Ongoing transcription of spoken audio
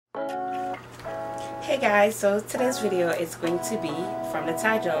Hey guys, so today's video is going to be from the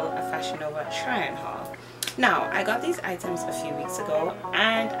title a Fashion Nova try-on haul. Now, I got these items a few weeks ago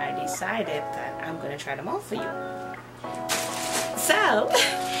and I decided that I'm going to try them all for you. So,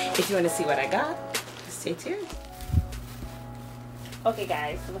 if you want to see what I got, stay tuned. Okay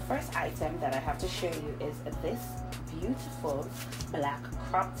guys, so the first item that I have to show you is this beautiful black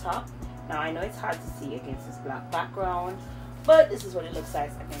crop top. Now I know it's hard to see against this black background, but this is what it looks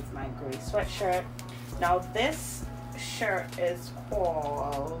like against my gray sweatshirt. Now this shirt is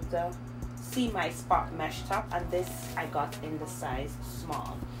called See My Spot Mesh Top, and this I got in the size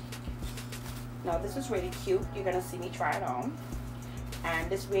small. Now this is really cute. You're gonna see me try it on, and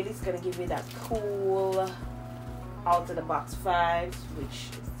this really is gonna give you that cool out of the box vibes, which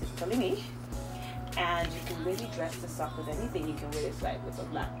is typically me. And you can really dress this up with anything. You can wear this like with a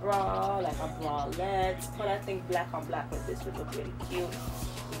black bra, like a bralette, but I think black on black with this would look really cute.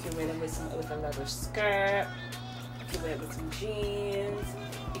 You can wear them with a leather skirt. You can wear it with some jeans.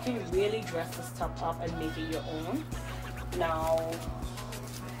 You can really dress this top up and make it your own. Now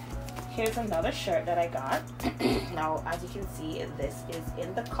here's another shirt that I got. Now as you can see, this is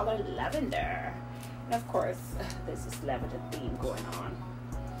in the color lavender, and of course this is lavender theme going on.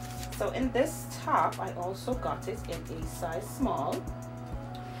 So in this top, I also got it in a size small,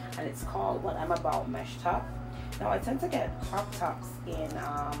 and it's called What I'm About Mesh Top. Now I tend to get crop tops in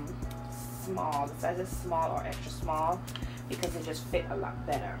small, the size is small or extra small, because they just fit a lot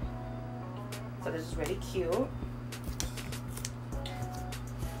better. So this is really cute.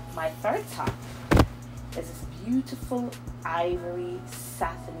 My third top is this beautiful ivory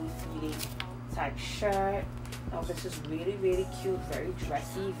satiny feeling type shirt. Now this is really cute, very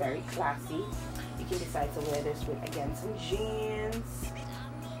dressy, very classy. You can decide to wear this with, again, some jeans.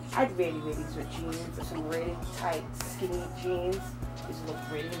 I'd really wear these with jeans, some really tight skinny jeans. These look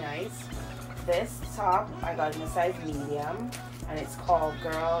really nice. This top I got in a size medium, and it's called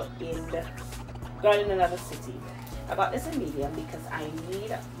Girl in Another City. I got this in medium because I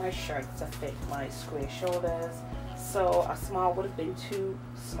need my shirt to fit my square shoulders, so a small would have been too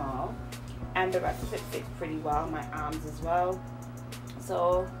small, and the rest of it fits pretty well, my arms as well,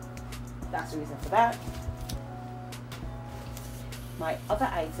 so that's the reason for that. My other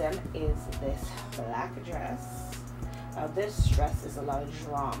item is this black dress. Now this dress is a lot of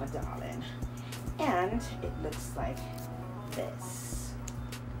drama, darling, and it looks like this.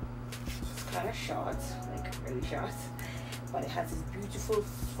 It's kind of short, like really short, but it has these beautiful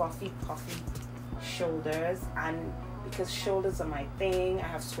fluffy puffy shoulders, and because shoulders are my thing, I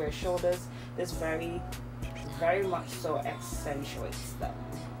have square shoulders, this very much so accentuates them.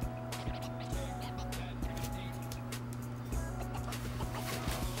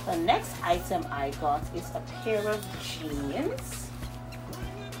 The next item I got is a pair of jeans,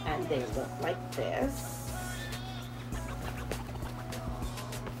 and they look like this.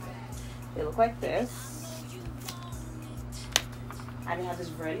 They look like this, and they have this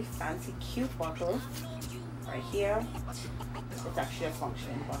really fancy cute buckle right here. It's actually a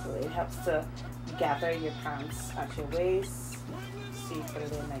functioning buckle. It helps to gather your pants at your waist. So you put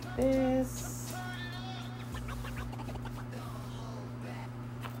it in like this.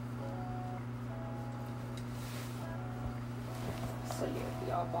 So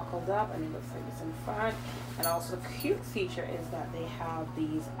you're all buckled up, and it looks like this in front. And also the cute feature is that they have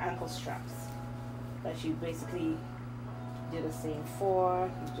these ankle straps that you basically do the same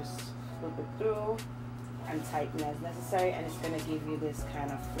for. You just flip it through and tighten as necessary, and it's going to give you this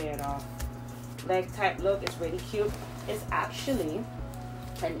kind of flared off leg type look. It's really cute. It's actually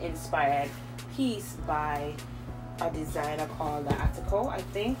an inspired piece by a designer called the Attico, I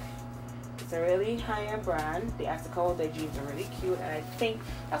think. It's a really high-end brand, the Attico. Their jeans are really cute, and I think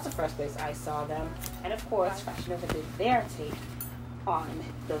that's the first place I saw them. And of course, Fashion Nova did their take on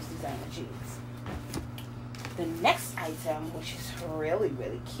those designer jeans. The next item, which is really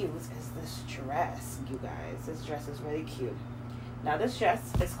cute, is this dress, you guys. This dress is really cute. Now this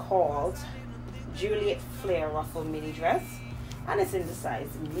dress is called Juliet Flair Ruffle Mini Dress, and it's in the size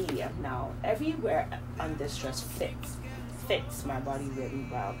medium. Now everywhere on this dress fits my body really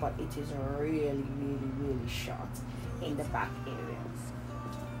well, but it is really short in the back area.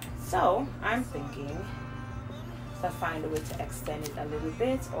 So I'm thinking to find a way to extend it a little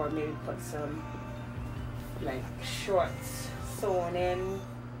bit, or maybe put some like shorts sewn in,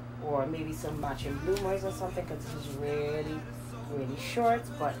 or maybe some matching bloomers or something, because this is really short,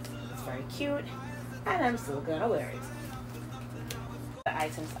 but it's very cute, and I'm still gonna wear it. The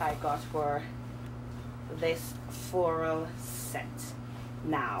items I got were this floral set.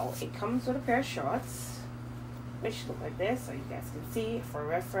 Now it comes with a pair of shorts, which look like this, so you guys can see for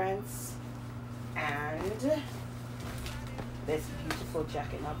reference. And this beautiful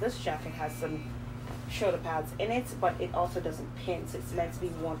jacket. Now this jacket has some shoulder pads in it, but it also doesn't pin, so it's meant to be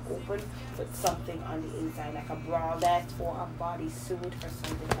worn open with something on the inside, like a bralette or a bodysuit or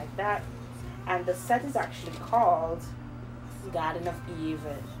something like that. And the set is actually called Garden of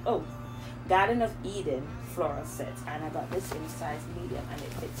Eden floral set, and I got this in size medium, and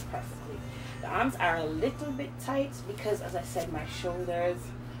it fits perfectly. The arms are a little bit tight because, as I said, my shoulders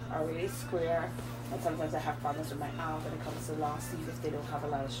are really square, and sometimes I have problems with my arm when it comes to long sleeve if they don't have a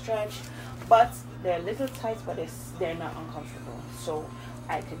lot of stretch. But they're a little tight, but they're not uncomfortable, so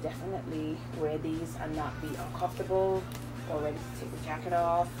I could definitely wear these and not be uncomfortable or ready to take the jacket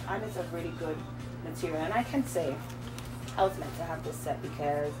off. And it's a really good material, and I can say I was meant to have this set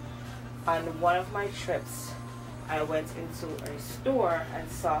because on one of my trips I went into a store and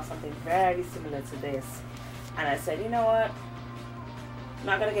saw something very similar to this, and I said, you know what, I'm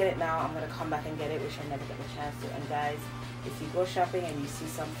not gonna get it now, I'm gonna come back and get it, which I never get the chance to. And guys, if you go shopping and you see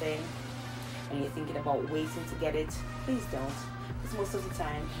something and you're thinking about waiting to get it, please don't, because most of the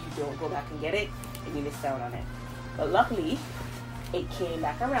time you don't go back and get it and you miss out on it. But luckily it came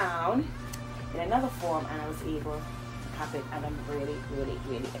back around in another form, and I was able to have it, and I'm really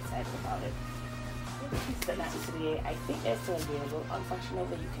excited about it. Today, I think they're still available on Fashion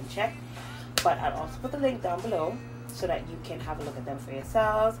Nova, you can check, but I'll also put the link down below so that you can have a look at them for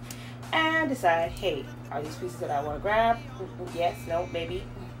yourselves and decide, hey, are these pieces that I want to grab? Yes, no, maybe,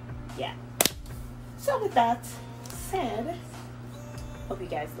 yeah. So with that said, hope you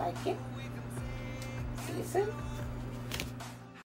guys like it. See you soon.